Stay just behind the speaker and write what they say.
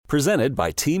Presented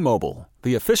by T-Mobile,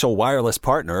 the official wireless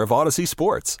partner of Odyssey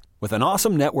Sports. With an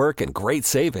awesome network and great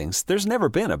savings, there's never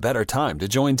been a better time to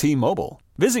join T-Mobile.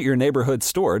 Visit your neighborhood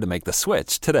store to make the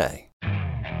switch today.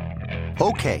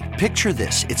 Okay, picture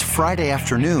this. It's Friday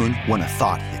afternoon when a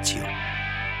thought hits you.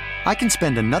 I can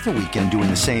spend another weekend doing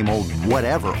the same old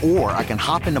whatever, or I can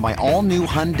hop into my all-new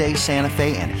Hyundai Santa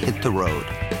Fe and hit the road.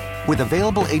 With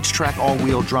available H-Track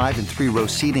all-wheel drive and 3-row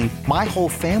seating, my whole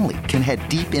family can head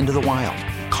deep into the wild.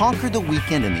 Conquer the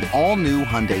weekend in the all-new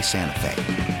Hyundai Santa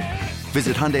Fe.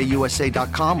 Visit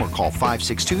HyundaiUSA.com or call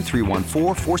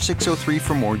 562-314-4603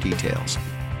 for more details.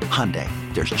 Hyundai,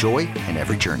 there's joy in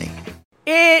every journey.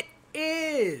 It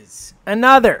is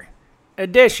another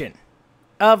edition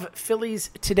of Phillies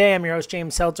Today. I'm your host,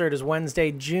 James Seltzer. It is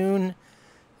Wednesday, June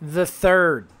the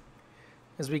 3rd.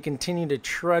 As we continue to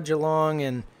trudge along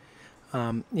and,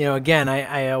 again,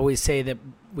 I always say that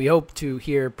we hope to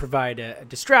here provide a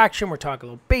distraction. We're talking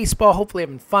a little baseball, hopefully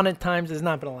having fun at times. There's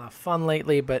not been a lot of fun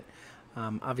lately, but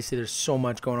obviously there's so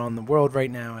much going on in the world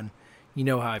right now, and you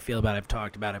know how I feel about it. I've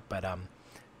talked about it, but,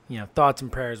 thoughts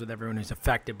and prayers with everyone who's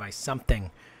affected by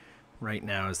something right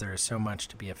now, as there is so much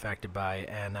to be affected by.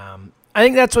 And I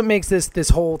think that's what makes this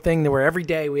whole thing that where every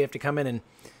day we have to come in and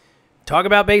talk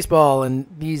about baseball and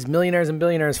these millionaires and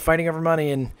billionaires fighting over money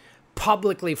and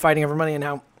publicly fighting over money, and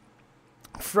how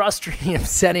frustrating,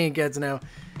 upsetting it gets, and how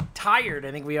tired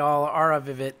I think we all are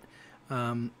of it.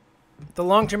 The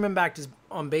long-term impact is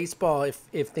on baseball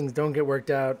if things don't get worked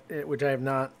out, which I have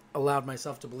not allowed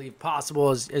myself to believe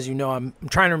possible. As you know, I'm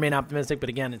trying to remain optimistic, but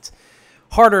again, it's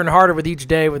harder and harder with each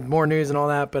day with more news and all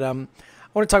that. But I want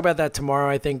to talk about that tomorrow.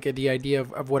 I think the idea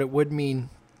of what it would mean.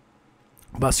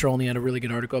 Buster Olney had a really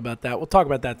good article about that. We'll talk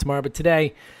about that tomorrow. But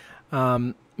today,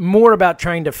 more about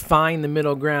trying to find the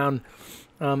middle ground.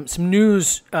 Some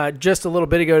news just a little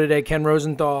bit ago today. Ken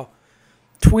Rosenthal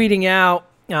tweeting out,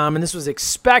 and this was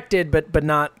expected, but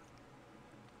not,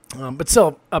 but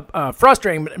still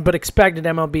frustrating, but expected.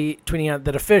 MLB tweeting out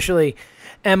that officially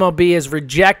MLB has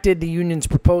rejected the union's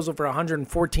proposal for a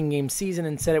 114-game season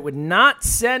and said it would not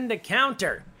send a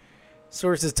counter.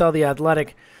 Sources tell The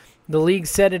Athletic. The league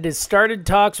said it has started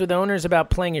talks with owners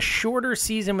about playing a shorter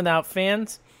season without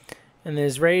fans and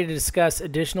is ready to discuss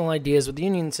additional ideas with the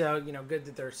union. So, good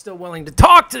that they're still willing to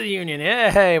talk to the union.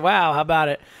 Hey, wow, how about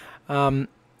it?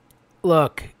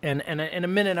 Look, and in a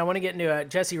minute, I want to get into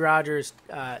Jesse Rogers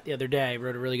the other day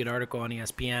wrote a really good article on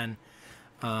ESPN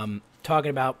talking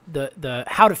about the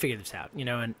how to figure this out.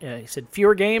 And he said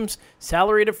fewer games,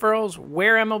 salary deferrals,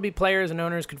 where MLB players and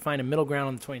owners could find a middle ground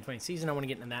on the 2020 season. I want to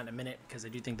get into that in a minute because I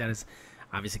do think that is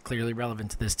obviously clearly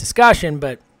relevant to this discussion.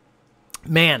 But,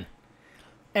 man,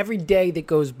 every day that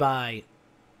goes by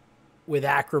with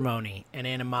acrimony and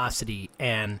animosity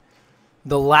and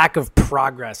the lack of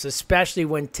progress, especially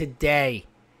when today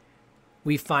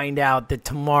we find out that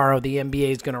tomorrow the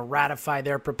NBA is going to ratify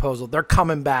their proposal. They're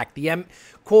coming back. The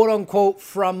quote-unquote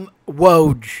from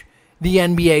Woj, the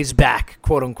NBA's back,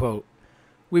 quote-unquote.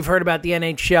 We've heard about the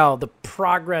NHL, the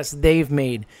progress they've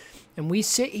made. And we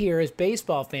sit here as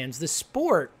baseball fans, the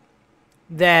sport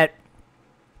that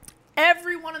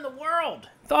everyone in the world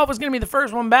thought was going to be the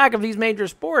first one back of these major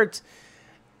sports,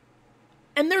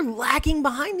 and they're lagging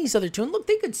behind these other two. And look,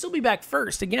 they could still be back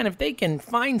first. Again, if they can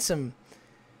find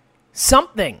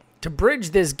something to bridge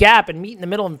this gap and meet in the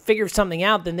middle and figure something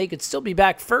out, then they could still be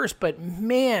back first. But,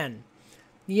 man,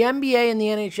 the NBA and the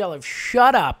NHL have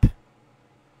shut up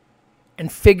and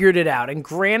figured it out. And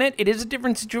granted, it is a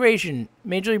different situation.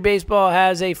 Major League Baseball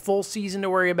has a full season to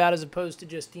worry about as opposed to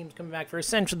just teams coming back for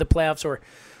essentially the playoffs, or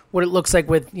what it looks like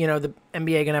with, the NBA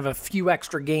going to have a few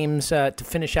extra games to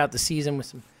finish out the season with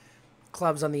some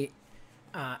clubs on the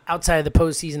outside of the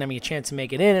postseason having a chance to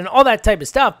make it in and all that type of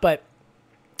stuff. But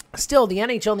still, the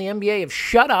NHL and the NBA have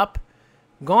shut up,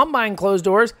 gone behind closed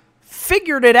doors,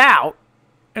 figured it out,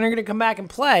 and are going to come back and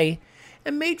play.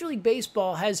 And Major League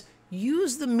Baseball has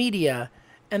used the media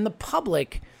and the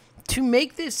public to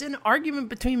make this an argument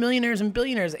between millionaires and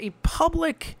billionaires, a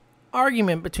public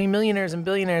argument between millionaires and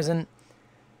billionaires. And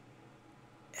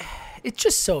it's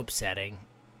just so upsetting.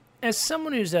 As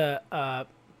someone who's a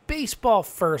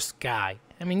baseball-first guy,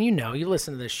 I mean, you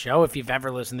listen to this show if you've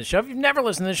ever listened to the show. If you've never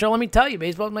listened to the show, let me tell you,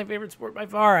 baseball is my favorite sport by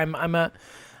far. I'm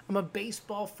a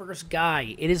baseball-first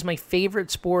guy. It is my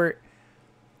favorite sport.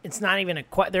 It's not even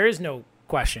there is no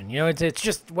question. It's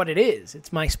just what it is.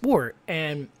 It's my sport.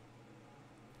 And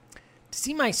to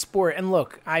see my sport, and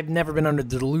look, I've never been under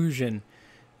the delusion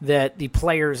that the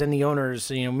players and the owners,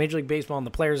 Major League Baseball and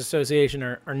the Players Association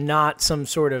are not some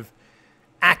sort of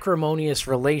acrimonious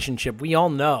relationship. We all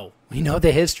know. We know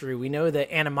the history. We know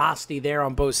the animosity there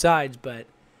on both sides. But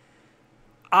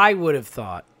I would have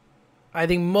thought I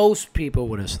think most people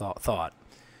would have thought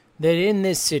that in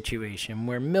this situation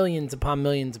where millions upon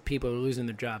millions of people are losing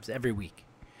their jobs every week,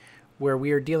 where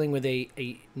we are dealing with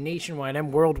a nationwide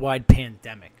and worldwide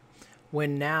pandemic,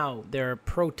 when now there are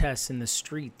protests in the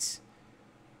streets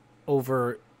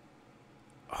over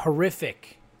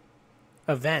horrific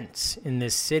events in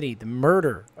this city, the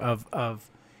murder of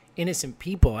innocent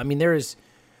people. I mean,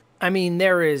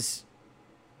 there is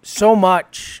so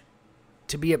much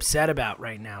to be upset about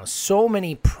right now. So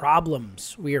many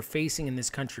problems we are facing in this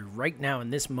country right now in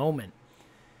this moment.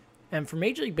 And for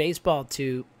Major League Baseball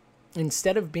to,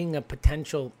 instead of being a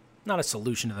potential, not a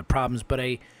solution to the problems, but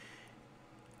a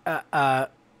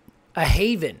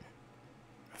haven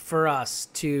for us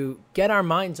to get our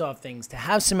minds off things, to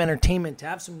have some entertainment, to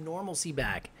have some normalcy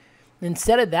back.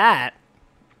 Instead of that,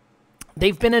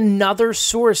 they've been another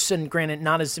source, and granted,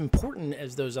 not as important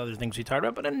as those other things we talked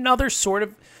about, but another sort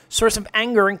of source of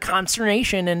anger and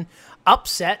consternation and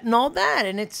upset and all that.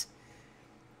 And it's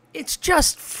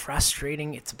just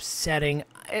frustrating. It's upsetting.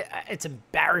 It's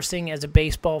embarrassing as a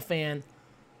baseball fan.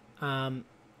 And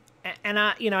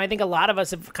I think a lot of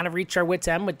us have kind of reached our wits'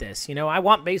 end with this. I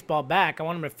want baseball back. I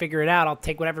want them to figure it out. I'll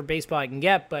take whatever baseball I can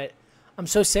get, but I'm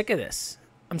so sick of this.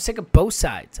 I'm sick of both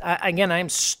sides. I am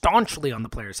staunchly on the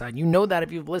player side. You know that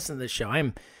if you've listened to this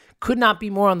show. Could not be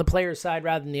more on the player side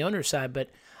rather than the owner side, but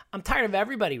I'm tired of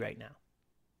everybody right now.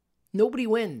 Nobody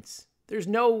wins. There's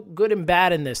no good and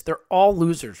bad in this. They're all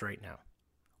losers right now.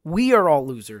 We are all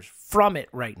losers from it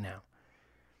right now.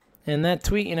 And that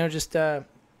tweet, just another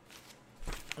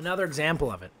example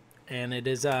of it. And it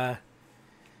is it's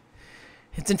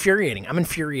infuriating. I'm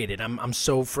infuriated. I'm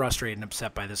so frustrated and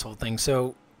upset by this whole thing.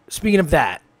 So speaking of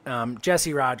that,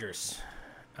 Jesse Rogers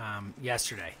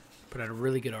yesterday put out a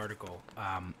really good article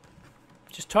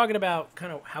just talking about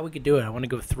kind of how we could do it. I want to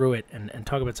go through it and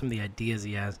talk about some of the ideas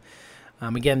he has.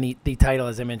 Again, the title,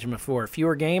 as I mentioned before,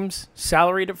 fewer games,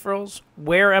 salary deferrals,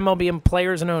 where MLB and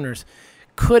players and owners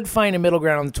could find a middle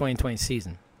ground in the 2020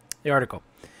 season. The article.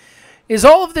 Is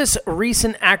all of this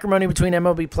recent acrimony between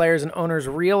MLB players and owners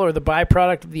real or the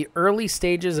byproduct of the early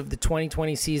stages of the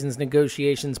 2020 season's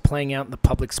negotiations playing out in the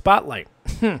public spotlight?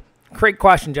 Great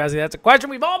question, Jesse. That's a question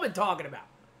we've all been talking about.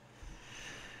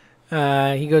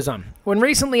 He goes on. When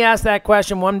recently asked that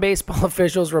question, one baseball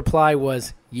official's reply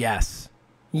was yes.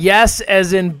 Yes,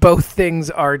 as in both things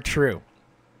are true.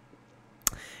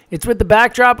 It's with the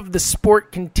backdrop of the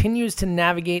sport continues to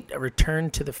navigate a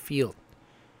return to the field.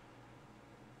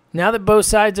 Now that both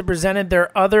sides have presented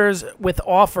their others with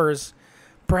offers,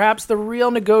 perhaps the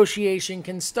real negotiation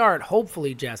can start.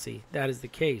 Hopefully, Jesse, that is the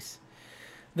case.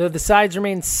 Though the sides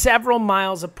remain several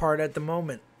miles apart at the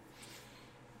moment.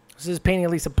 This is painting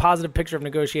at least a positive picture of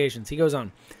negotiations. He goes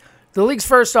on. The league's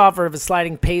first offer of a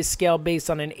sliding pay scale based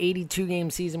on an 82-game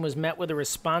season was met with a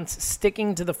response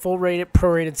sticking to the full-rated,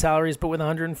 prorated salaries, but with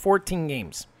 114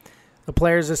 games. The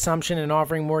players' assumption in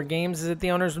offering more games is that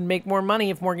the owners would make more money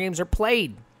if more games are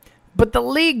played. But the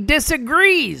league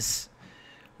disagrees,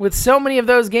 with so many of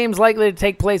those games likely to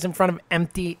take place in front of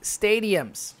empty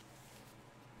stadiums.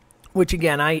 Which,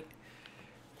 again, I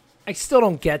still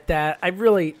don't get that. I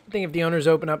really think if the owners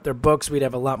open up their books, we'd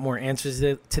have a lot more answers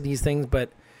to these things. But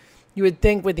you would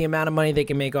think with the amount of money they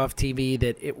can make off TV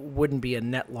that it wouldn't be a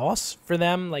net loss for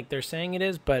them like they're saying it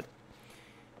is. But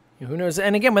who knows?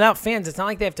 And again, without fans, it's not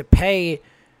like they have to pay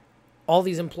all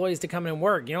these employees to come in and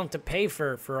work. You don't have to pay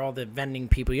for all the vending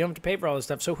people. You don't have to pay for all this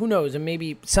stuff. So who knows? And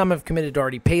maybe some have committed to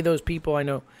already pay those people. I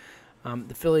know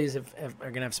the Phillies are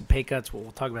going to have some pay cuts.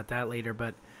 We'll talk about that later.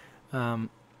 But I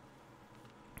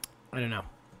don't know.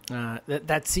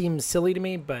 That seems silly to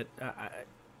me. But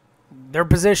their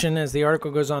position, as the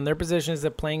article goes on, their position is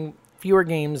that playing fewer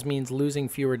games means losing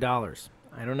fewer dollars.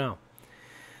 I don't know.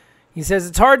 He says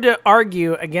it's hard to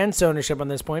argue against ownership on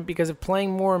this point because if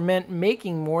playing more meant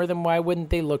making more, then why wouldn't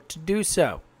they look to do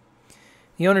so?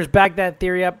 The owners back that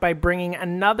theory up by bringing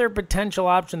another potential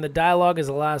option. The dialogue is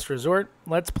a last resort.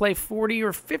 Let's play 40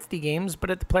 or 50 games, but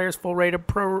at the player's full rate of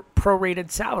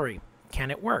prorated salary. Can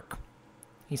it work?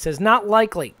 He says not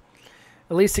likely.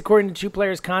 At least according to two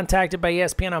players contacted by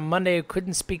ESPN on Monday who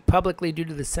couldn't speak publicly due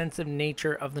to the sensitive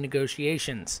nature of the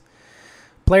negotiations.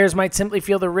 Players might simply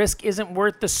feel the risk isn't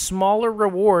worth the smaller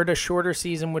reward a shorter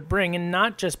season would bring, and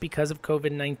not just because of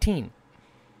COVID-19.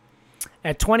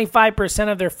 At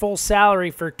 25% of their full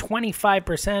salary for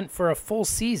 25% for a full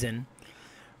season,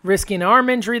 risking an arm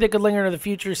injury that could linger into the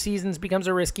future seasons becomes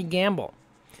a risky gamble.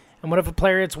 And what if a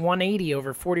player hits 180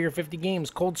 over 40 or 50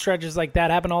 games? Cold stretches like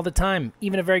that happen all the time,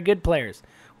 even to very good players.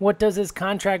 What does his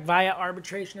contract via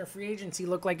arbitration or free agency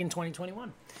look like in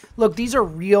 2021? Look, these are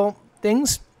real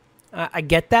things. I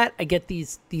get that. I get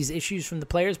these issues from the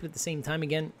players, but at the same time,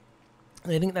 again,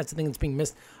 I think that's the thing that's being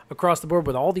missed across the board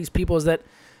with all these people is that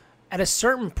at a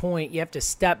certain point, you have to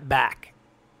step back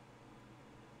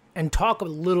and talk a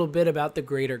little bit about the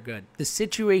greater good. The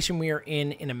situation we are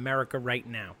in America right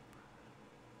now.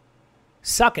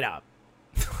 Suck it up.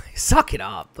 Suck it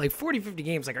up. Like 40, 50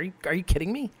 games. Like, are you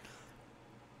kidding me?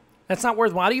 That's not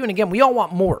worthwhile to you. And again, we all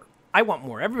want more. I want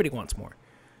more. Everybody wants more.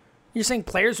 You're saying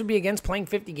players would be against playing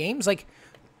 50 games? Like,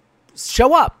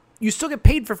 show up. You still get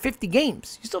paid for 50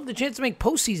 games. You still have the chance to make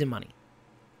postseason money.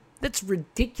 That's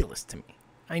ridiculous to me.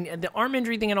 The arm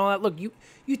injury thing and all that, look,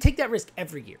 you take that risk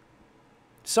every year.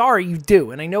 Sorry, you do.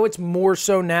 And I know it's more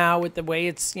so now with the way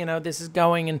it's, this is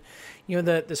going and,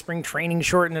 the spring training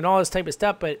shortened and all this type of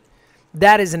stuff, but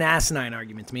that is an asinine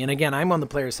argument to me. And again, I'm on the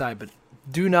player side, but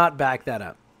do not back that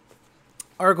up.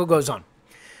 Article goes on.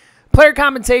 Player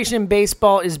compensation in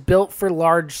baseball is built for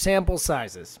large sample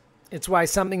sizes. It's why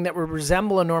something that would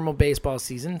resemble a normal baseball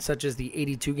season, such as the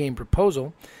 82-game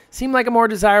proposal, seemed like a more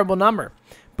desirable number.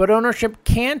 But ownership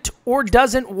can't or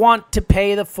doesn't want to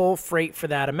pay the full freight for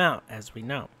that amount, as we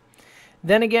know.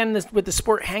 Then again, with the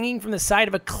sport hanging from the side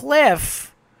of a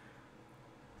cliff,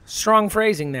 strong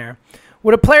phrasing there,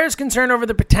 would a player's concern over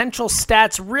the potential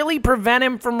stats really prevent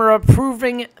him from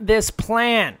approving this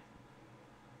plan?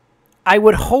 I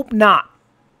would hope not.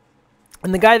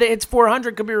 And the guy that hits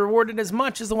 400 could be rewarded as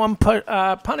much as the one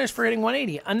punished for hitting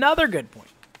 180. Another good point.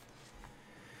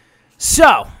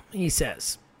 So, he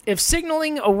says, if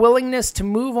signaling a willingness to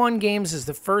move on games is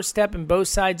the first step in both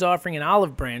sides offering an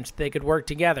olive branch, they could work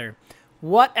together.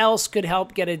 What else could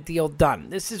help get a deal done?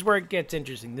 This is where it gets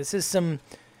interesting. This is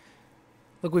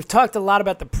look, we've talked a lot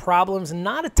about the problems and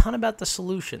not a ton about the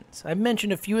solutions. I've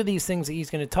mentioned a few of these things that he's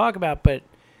going to talk about, but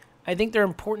I think they're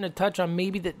important to touch on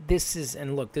maybe that this is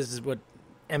what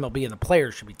MLB and the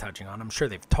players should be touching on. I'm sure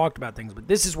they've talked about things, but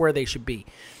this is where they should be.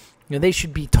 They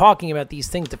should be talking about these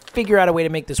things to figure out a way to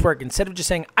make this work instead of just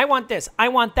saying, I want this, I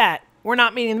want that. We're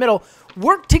not meeting in the middle.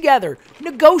 Work together.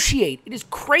 Negotiate. It is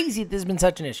crazy that this has been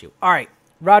such an issue. All right.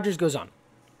 Rogers goes on.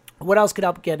 What else could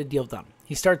help get a deal done?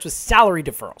 He starts with salary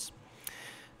deferrals.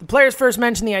 The players first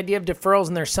mentioned the idea of deferrals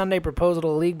in their Sunday proposal to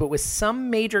the league, but with some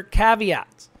major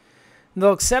caveats.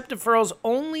 They'll accept deferrals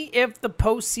only if the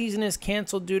postseason is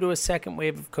canceled due to a second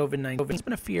wave of COVID-19. It's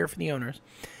been a fear for the owners.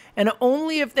 And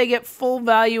only if they get full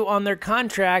value on their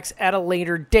contracts at a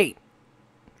later date.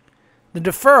 The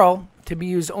deferral, to be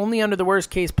used only under the worst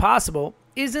case possible,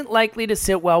 isn't likely to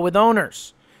sit well with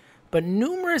owners. But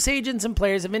numerous agents and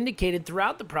players have indicated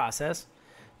throughout the process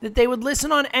that they would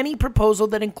listen on any proposal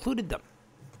that included them.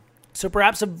 So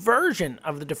perhaps a version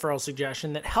of the deferral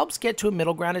suggestion that helps get to a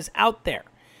middle ground is out there.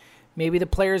 Maybe the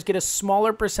players get a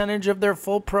smaller percentage of their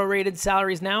full prorated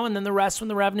salaries now, and then the rest when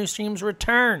the revenue streams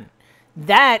return.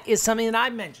 That is something that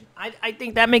I've mentioned. I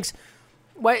think that makes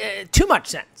too much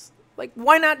sense. Like,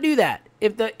 why not do that?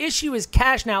 If the issue is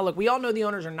cash now, look, we all know the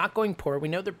owners are not going poor. We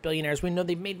know they're billionaires. We know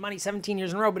they've made money 17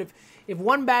 years in a row. But if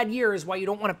one bad year is why you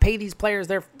don't want to pay these players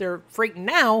their freight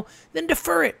now, then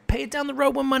defer it. Pay it down the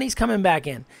road when money's coming back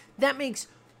in. That makes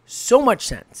so much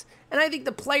sense. And I think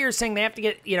the players saying they have to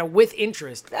get, with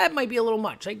interest, that might be a little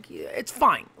much. Like, it's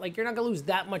fine. Like, you're not going to lose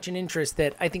that much in interest.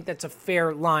 That I think that's a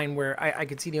fair line where I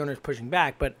could see the owners pushing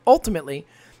back. But ultimately,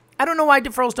 I don't know why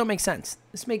deferrals don't make sense.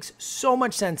 This makes so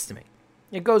much sense to me.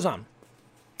 It goes on.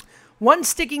 One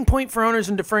sticking point for owners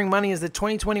in deferring money is that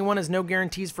 2021 has no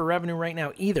guarantees for revenue right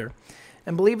now either.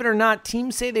 And believe it or not,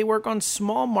 teams say they work on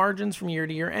small margins from year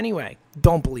to year anyway.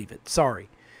 Don't believe it. Sorry.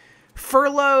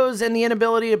 Furloughs and the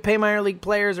inability to pay minor league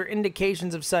players are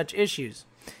indications of such issues,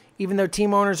 even though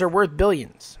team owners are worth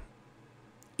billions.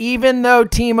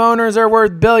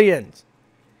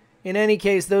 In any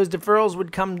case, those deferrals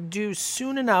would come due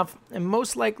soon enough, and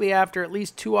most likely after at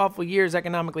least 2 awful years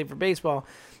economically for baseball.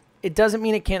 It doesn't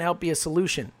mean it can't help be a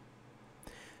solution,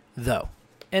 though.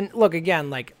 And look,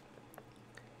 again,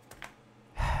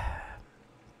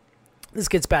 this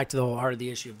gets back to the whole heart of the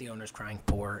issue of the owners crying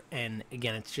poor. And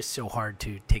again, it's just so hard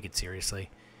to take it seriously.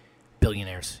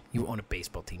 Billionaires, you own a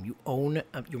baseball team. You're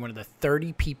one of the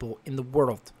 30 people in the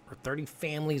world, or 30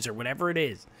 families, or whatever it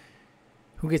is,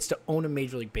 who gets to own a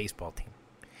Major League Baseball team.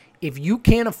 If you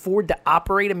can't afford to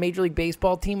operate a Major League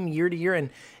Baseball team year to year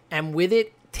and with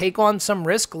it take on some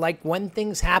risk, like when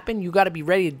things happen, you got to be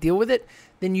ready to deal with it,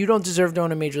 then you don't deserve to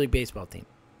own a Major League Baseball team.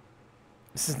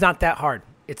 This is not that hard.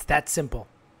 It's that simple.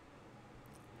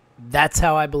 That's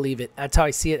how I believe it. That's how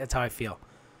I see it. That's how I feel.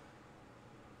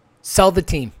 Sell the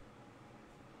team.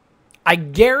 I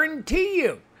guarantee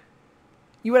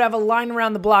you would have a line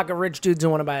around the block of rich dudes who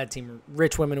want to buy a team, or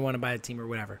rich women who want to buy a team, or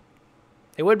whatever.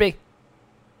 It would be.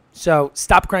 So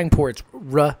stop crying poor. It's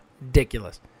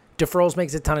ridiculous. Deferrals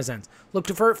makes a ton of sense. Look,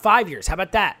 defer it 5 years. How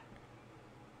about that?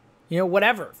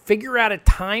 Whatever. Figure out a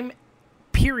time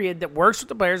period that works with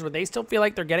the players where they still feel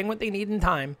like they're getting what they need in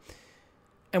time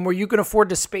and where you can afford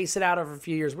to space it out over a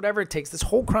few years, whatever it takes. This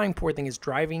whole crying poor thing is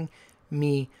driving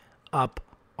me up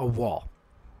a wall.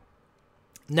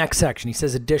 Next section, he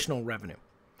says additional revenue.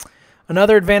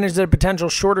 Another advantage that a potential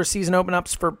shorter season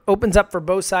opens up for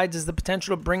both sides is the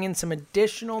potential to bring in some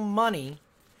additional money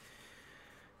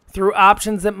through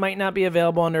options that might not be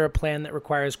available under a plan that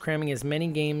requires cramming as many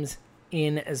games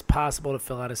in as possible to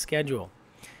fill out a schedule.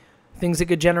 Things that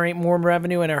could generate more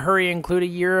revenue in a hurry include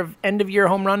a end-of-year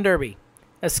home run derby,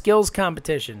 a skills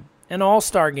competition, an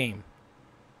all-star game,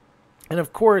 and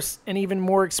of course, an even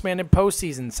more expanded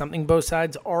postseason, something both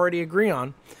sides already agree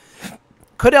on,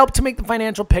 could help to make the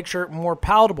financial picture more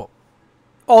palatable.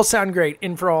 All sound great,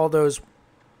 and for all those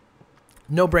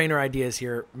no-brainer ideas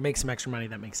here, make some extra money,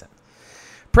 that makes sense.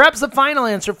 Perhaps the final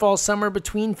answer falls somewhere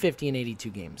between 50 and 82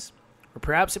 games. Or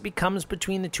perhaps it becomes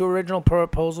between the two original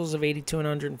proposals of 82 and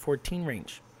 114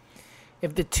 range.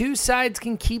 If the two sides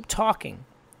can keep talking,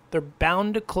 they're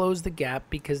bound to close the gap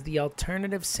because the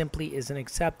alternative simply isn't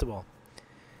acceptable.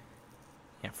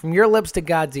 Yeah, from your lips to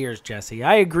God's ears, Jesse.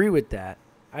 I agree with that.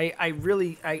 I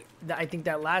think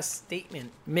that last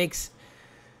statement makes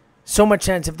so much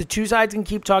sense. If the two sides can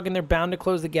keep talking, they're bound to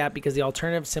close the gap because the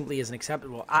alternative simply isn't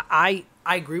acceptable. I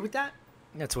agree with that.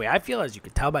 That's the way I feel, as you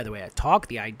could tell by the way I talk.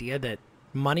 The idea that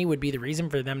money would be the reason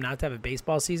for them not to have a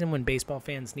baseball season when baseball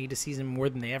fans need a season more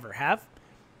than they ever have.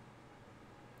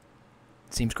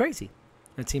 It seems crazy.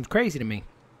 It seems crazy to me.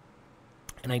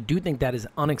 And I do think that is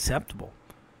unacceptable,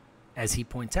 as he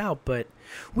points out. But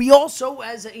we also,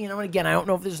 and again, I don't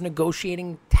know if there's a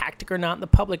negotiating tactic or not in the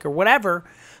public or whatever,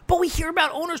 but we hear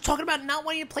about owners talking about not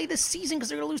wanting to play this season because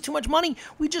they're going to lose too much money.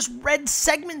 We just read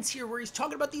segments here where he's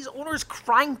talking about these owners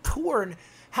crying poor and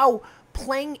how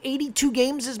playing 82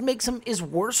 games is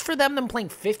worse for them than playing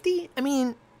 50. I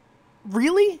mean,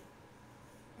 really?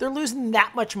 They're losing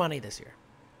that much money this year.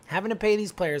 Having to pay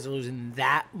these players, are losing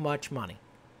that much money.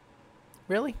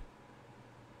 Really?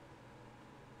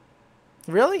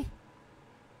 Really?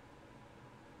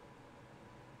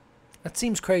 That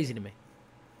seems crazy to me.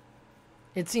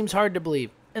 It seems hard to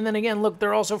believe. And then again, look,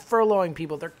 they're also furloughing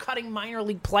people. They're cutting minor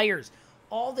league players.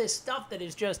 All this stuff that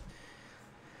is just...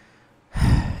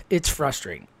 It's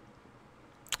frustrating.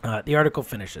 The article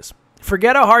finishes.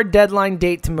 Forget a hard deadline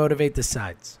date to motivate the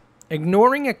sides.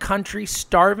 Ignoring a country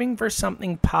starving for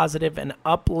something positive and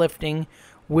uplifting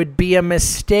would be a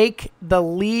mistake the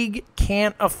league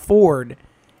can't afford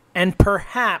and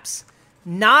perhaps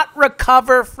not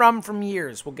recover from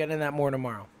years. We'll get into that more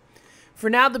tomorrow. For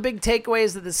now, the big takeaway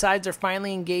is that the sides are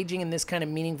finally engaging in this kind of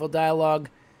meaningful dialogue.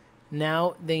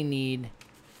 Now they need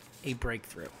a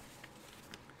breakthrough.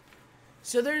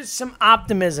 So there's some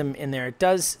optimism in there. It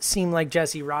does seem like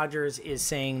Jesse Rogers is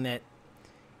saying that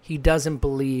he doesn't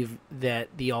believe that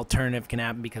the alternative can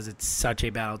happen because it's such a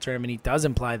bad alternative. And he does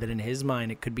imply that in his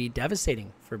mind it could be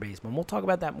devastating for baseball. And we'll talk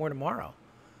about that more tomorrow.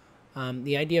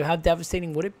 The idea of how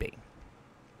devastating would it be?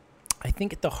 I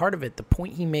think at the heart of it, the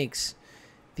point he makes,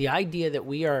 the idea that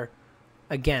we are,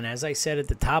 again, as I said at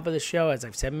the top of the show, as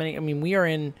I've said we are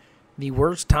in the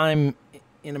worst time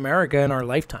in America in our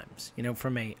lifetimes,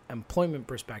 from a employment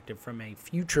perspective, from a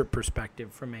future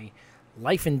perspective, from a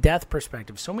life and death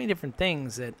perspective, so many different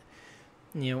things that,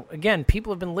 again,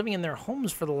 people have been living in their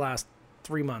homes for the last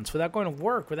 3 months without going to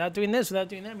work, without doing this, without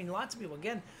doing that. Lots of people,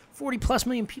 again, 40 plus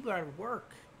million people are out of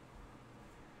work.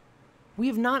 We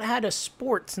have not had a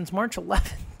sport since March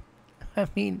 11th.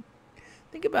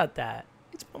 Think about that.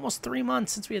 It's almost 3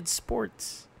 months since we had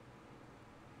sports.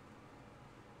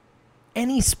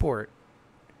 Any sport.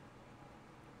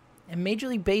 And Major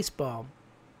League Baseball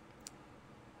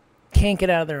can't get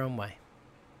out of their own way.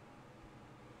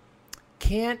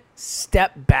 Can't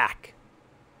step back.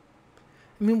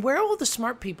 Where are all the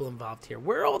smart people involved here?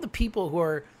 Where are all the people who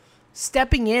are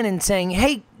stepping in and saying,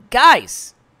 hey,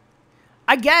 guys,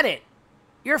 I get it.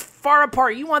 You're far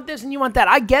apart. You want this and you want that.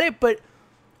 I get it, but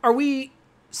are we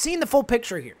seeing the full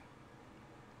picture here?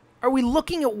 Are we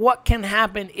looking at what can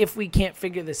happen if we can't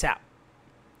figure this out?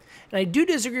 And I do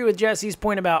disagree with Jesse's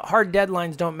point about hard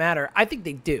deadlines don't matter. I think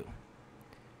they do.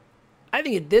 I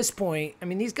think at this point,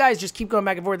 these guys just keep going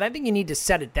back and forth. I think you need to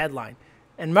set a deadline.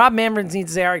 And Rob Manfred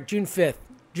needs to say, all right, June 5th,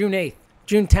 June 8th,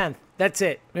 June 10th. That's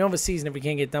it. We don't have a season if we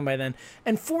can't get it done by then.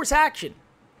 And force action.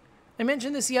 I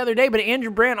mentioned this the other day, but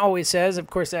Andrew Brandt always says, of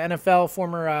course, the NFL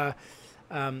former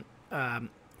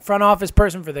front office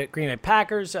person for the Green Bay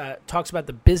Packers, talks about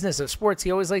the business of sports.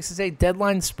 He always likes to say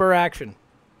deadlines spur action.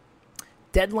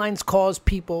 Deadlines cause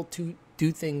people to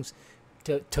do things,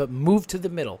 to move to the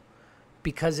middle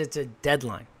because it's a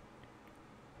deadline.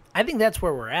 I think that's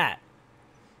where we're at.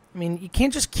 I mean, you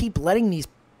can't just keep letting these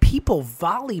people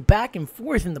volley back and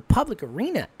forth in the public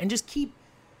arena and just keep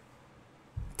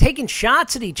taking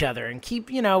shots at each other and keep,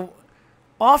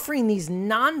 offering these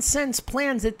nonsense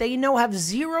plans that they know have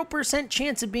 0%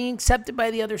 chance of being accepted by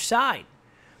the other side.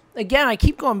 Again, I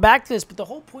keep going back to this, but the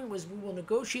whole point was we will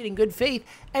negotiate in good faith.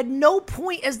 At no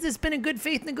point has this been a good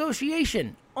faith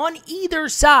negotiation on either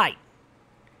side.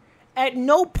 At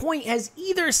no point has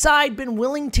either side been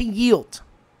willing to yield.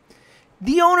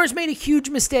 The owners made a huge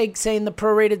mistake saying the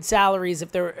prorated salaries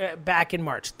if they're back in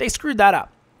March. They screwed that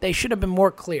up. They should have been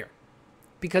more clear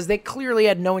because they clearly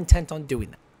had no intent on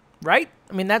doing that, right?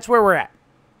 I mean, that's where we're at.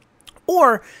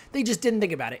 Or they just didn't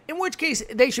think about it, in which case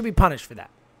they should be punished for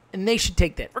that. And they should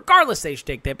take that. Regardless, they should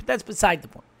take that, but that's beside the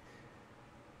point.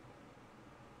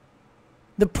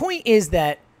 The point is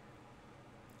that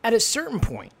at a certain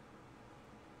point,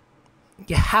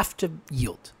 you have to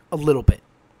yield a little bit,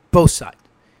 both sides.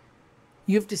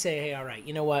 You have to say, hey, all right,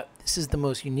 you know what? This is the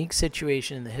most unique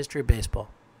situation in the history of baseball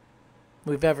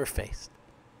we've ever faced.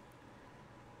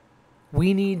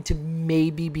 We need to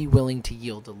maybe be willing to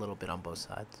yield a little bit on both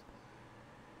sides.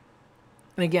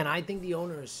 And again, I think the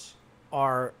owners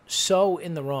are so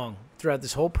in the wrong throughout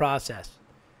this whole process.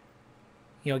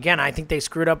 Again, I think they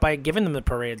screwed up by giving them the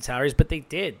prorated salaries, but they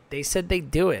did. They said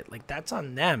they'd do it. Like, that's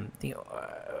on them. The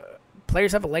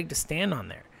players have a leg to stand on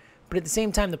there. But at the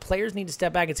same time, the players need to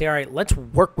step back and say, all right, let's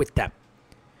work with them.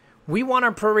 We want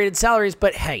our prorated salaries,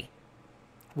 but hey,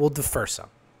 we'll defer some.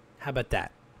 How about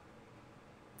that?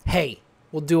 Hey,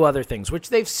 we'll do other things, which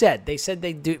they've said. They said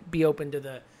they'd be open to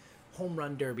the home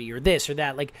run derby or this or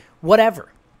that, like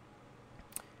whatever.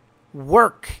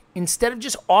 Work instead of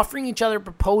just offering each other a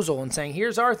proposal and saying,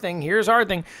 here's our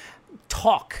thing.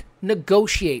 Talk,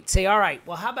 negotiate, say, all right,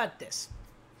 well, how about this?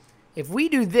 If we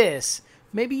do this,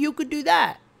 maybe you could do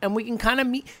that. And we can kind of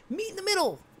meet in the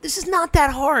middle. This is not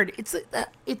that hard.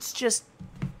 It's just,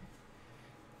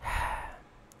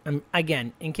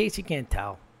 again, in case you can't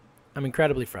tell, I'm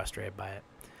incredibly frustrated by it.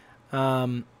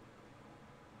 And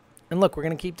look, we're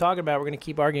going to keep talking about it. We're going to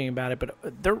keep arguing about it, but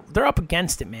they're up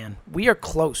against it, man. We are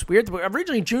close.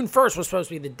 Originally June 1st was supposed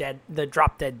to be the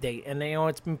drop dead date, and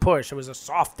it's been pushed. It was a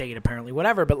soft date apparently,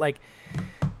 whatever. But like,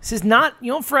 this is not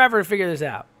forever to figure this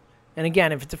out. And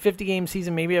again, if it's a 50-game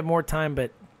season, maybe you have more time, but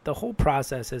the whole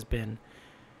process has been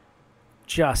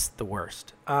just the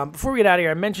worst. Before we get out of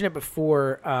here, I mentioned it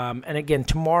before, and again,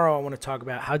 tomorrow I want to talk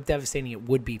about how devastating it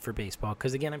would be for baseball.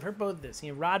 Because again, I've heard both of this.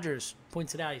 Rogers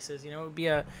points it out. He says, it would be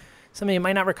something you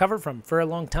might not recover from for a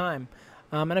long time.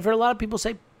 And I've heard a lot of people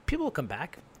say, people will come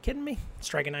back. Kidding me?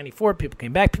 Strike at 94, people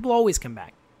came back. People always come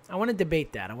back. I want to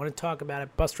debate that. I want to talk about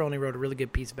it. Buster Olney wrote a really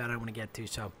good piece about it I want to get to.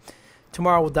 So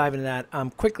tomorrow we'll dive into that.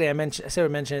 Quickly, I said I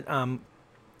mentioned it.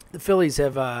 The Phillies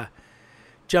have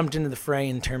jumped into the fray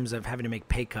in terms of having to make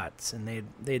pay cuts, and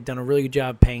they had done a really good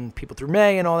job paying people through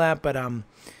May and all that. But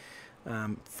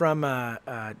John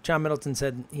Middleton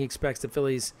said he expects the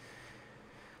Phillies.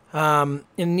 In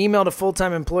an email to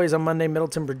full-time employees on Monday,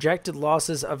 Middleton projected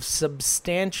losses of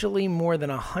substantially more than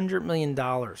 $100 million in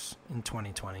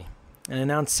 2020 and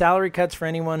announced salary cuts for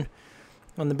anyone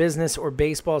on the business or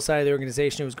baseball side of the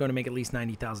organization who was going to make at least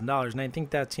 $90,000. And I think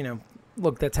that's,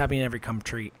 look, that's happening in every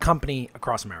company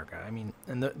across America. I mean,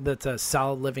 and that's a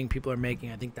solid living people are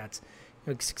making. I think that's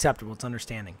it's acceptable. It's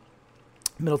understanding.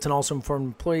 Middleton also informed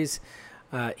employees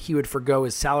he would forgo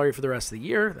his salary for the rest of the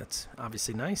year. That's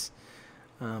obviously nice.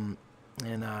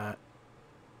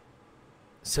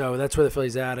 So that's where the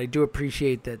Phillies are at. I do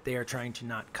appreciate that they are trying to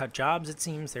not cut jobs, it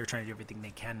seems. They're trying to do everything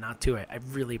they can not to. I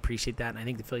really appreciate that, and I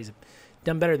think the Phillies have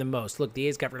done better than most. Look, the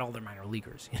A's got rid of all their minor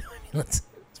leaguers. Let's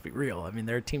be real. I mean,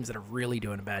 there are teams that are really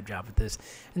doing a bad job at this.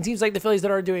 And it seems like the Phillies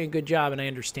that are doing a good job, and I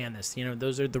understand this.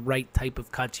 Those are the right type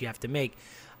of cuts you have to make.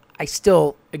 I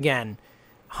still, again,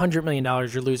 $100 million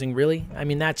you're losing, really? I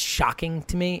mean, that's shocking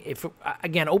to me. If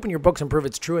again, open your books and prove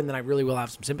it's true, and then I really will have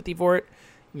some sympathy for it.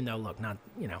 Even though, look,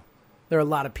 there are a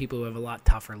lot of people who have a lot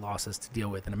tougher losses to deal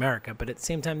with in America, but at the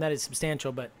same time, that is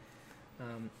substantial. But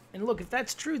and look, if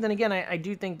that's true, then again, I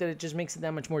do think that it just makes it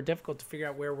that much more difficult to figure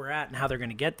out where we're at and how they're going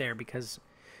to get there. Because,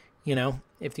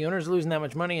 if the owners are losing that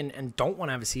much money and don't want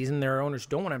to have a season, there are owners who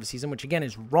don't want to have a season, which again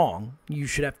is wrong. You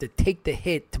should have to take the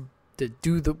hit to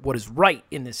do what is right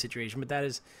in this situation. But that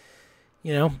is,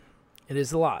 it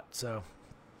is a lot. So,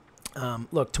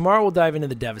 look, tomorrow we'll dive into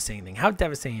the devastating thing. How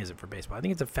devastating is it for baseball? I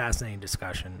think it's a fascinating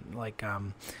discussion.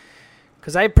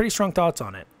 Because I have pretty strong thoughts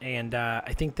on it. And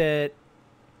I think that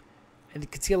I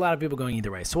could see a lot of people going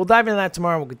either way. So we'll dive into that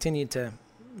tomorrow. We'll continue to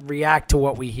react to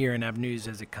what we hear and have news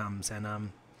as it comes.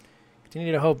 And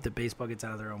continue to hope that baseball gets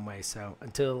out of their own way. So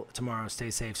until tomorrow,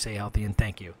 stay safe, stay healthy, and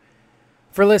thank you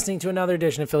for listening to another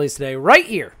edition of Phillies Today right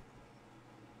here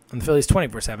on the Phillies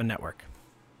 24/7 Network.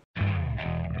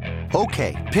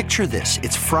 Okay, picture this.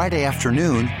 It's Friday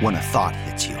afternoon when a thought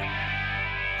hits you.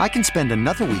 I can spend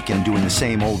another weekend doing the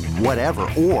same old whatever,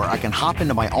 or I can hop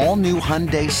into my all-new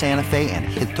Hyundai Santa Fe and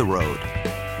hit the road.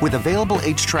 With available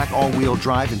H-Track all-wheel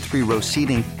drive and 3-row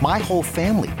seating, my whole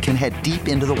family can head deep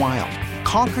into the wild.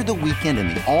 Conquer the weekend in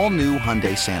the all-new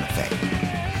Hyundai Santa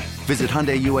Fe. Visit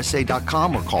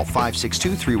HyundaiUSA.com or call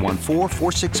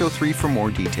 562-314-4603 for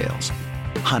more details.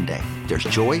 Hyundai, there's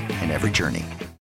joy in every journey.